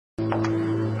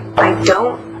I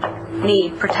don't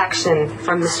need protection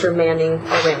from Mr. Manning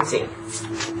or Ramsey.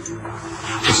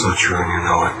 It's not true, and you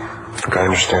know it. Look, I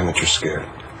understand that you're scared.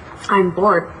 I'm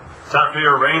bored. Time for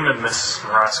your arraignment, Miss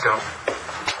Morasco.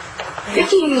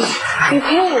 Vicky, you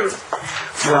can.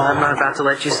 Well, I'm not about to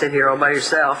let you sit here all by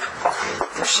yourself.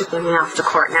 They're shipping me off to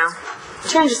court now.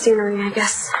 Change of scenery, I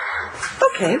guess.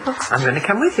 Okay, well, I'm going to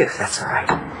come with you if that's all right.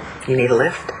 You need a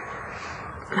lift?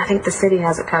 I think the city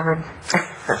has it covered.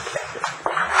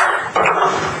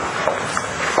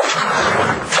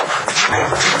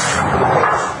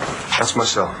 That's my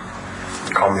cell.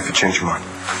 Call me if you change your mind.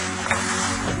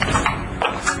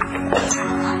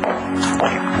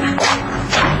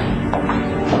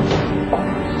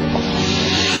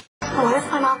 What if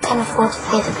my mom can't afford to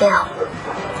pay the bill?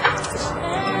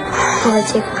 Will they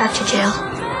take her back to jail?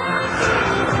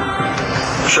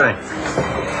 Shane.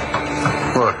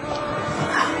 Look.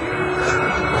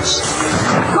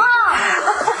 Mom!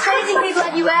 I didn't think they'd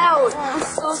let you out. I'm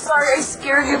so sorry I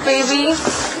scared you, baby.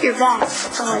 You're back.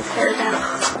 That's all I care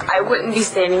about. I wouldn't be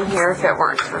standing here if it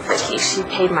weren't for Vicky. She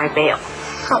paid my bail.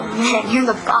 Oh, man, you're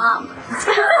the bomb.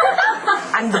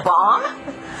 I'm the bomb?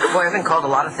 Boy, I've been called a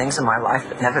lot of things in my life,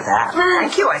 but never that.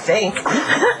 Thank you, I think.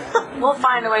 We'll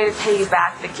find a way to pay you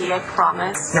back, Vicky, I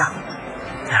promise.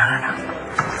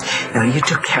 No, you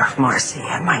took care of Marcy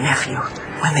and my nephew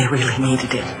when they really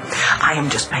needed it. I am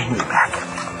just paying you back.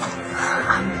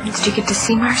 Did you get to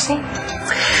see Marcy?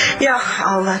 Yeah,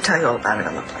 I'll tell you all about it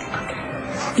on the plane.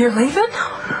 You're leaving?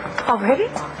 Already?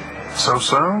 So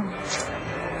soon?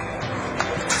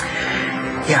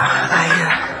 Yeah,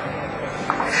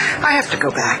 I have to go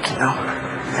back, you know.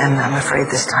 And I'm afraid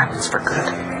this time it's for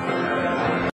good.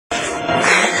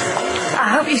 I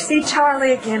hope you see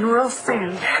Charlie again real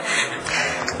soon.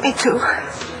 Me too.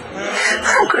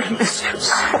 I'm going to miss you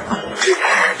so much.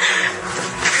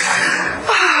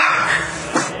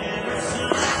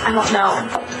 I don't know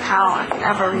how I can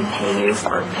ever repay you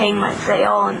for paying my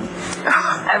bail and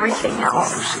everything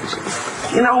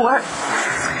else. You know what?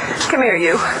 Come here,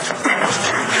 you.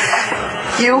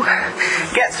 You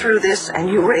get through this and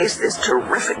you raise this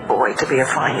terrific boy to be a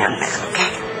fine young man,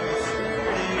 okay?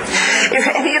 If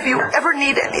any of you ever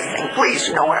need anything, please,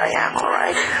 you know where I am, all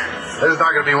right? This is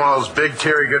not going to be one of those big,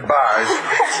 teary goodbyes.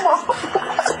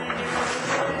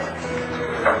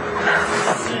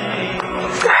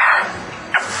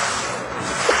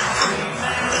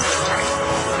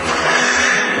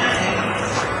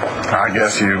 I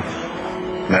guess you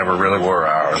never really were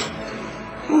ours.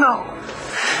 No,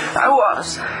 I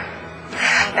was.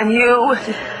 And you,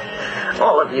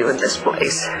 all of you in this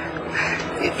place,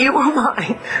 you were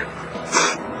mine.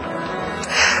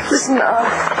 Listen,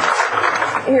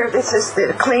 here, this is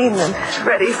the clean and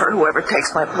ready for whoever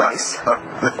takes my place.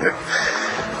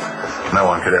 No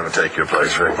one could ever take your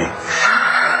place, Ricky.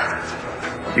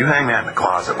 You hang that in the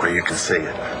closet where you can see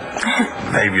it.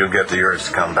 Maybe you'll get the urge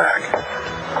to come back.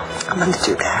 I'm going to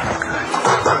do that.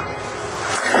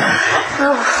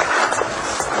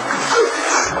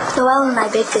 Noelle and I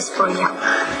baked this for you.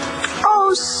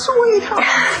 Oh, sweetheart.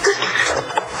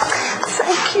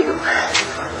 Thank you.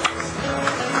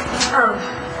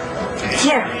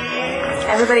 Here,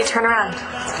 everybody turn around.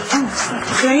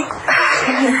 Okay.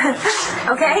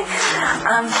 Okay?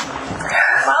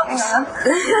 Well,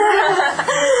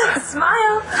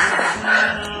 smile.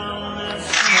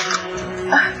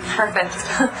 Perfect.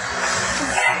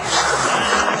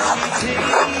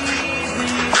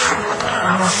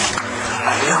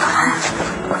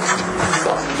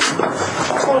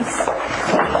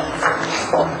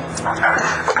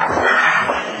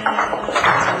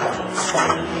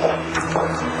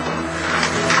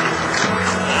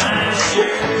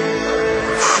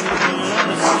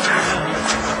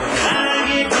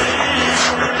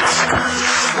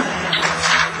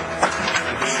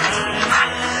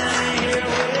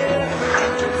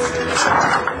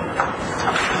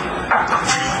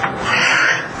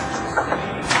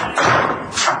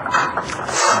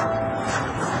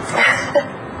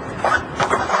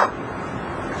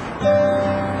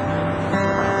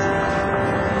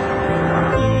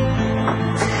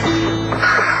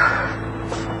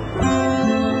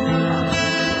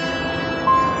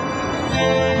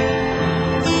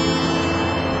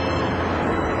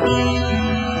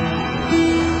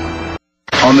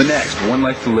 On the next One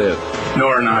Life to Live,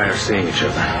 Nora and I are seeing each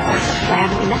other. Why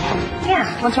haven't we met him?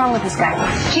 Yeah, what's wrong with this guy?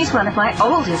 She's one of my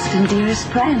oldest and dearest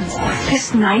friends.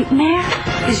 This nightmare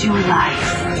is your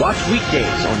life. Watch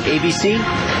weekdays on ABC,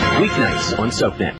 weeknights on SoapNet.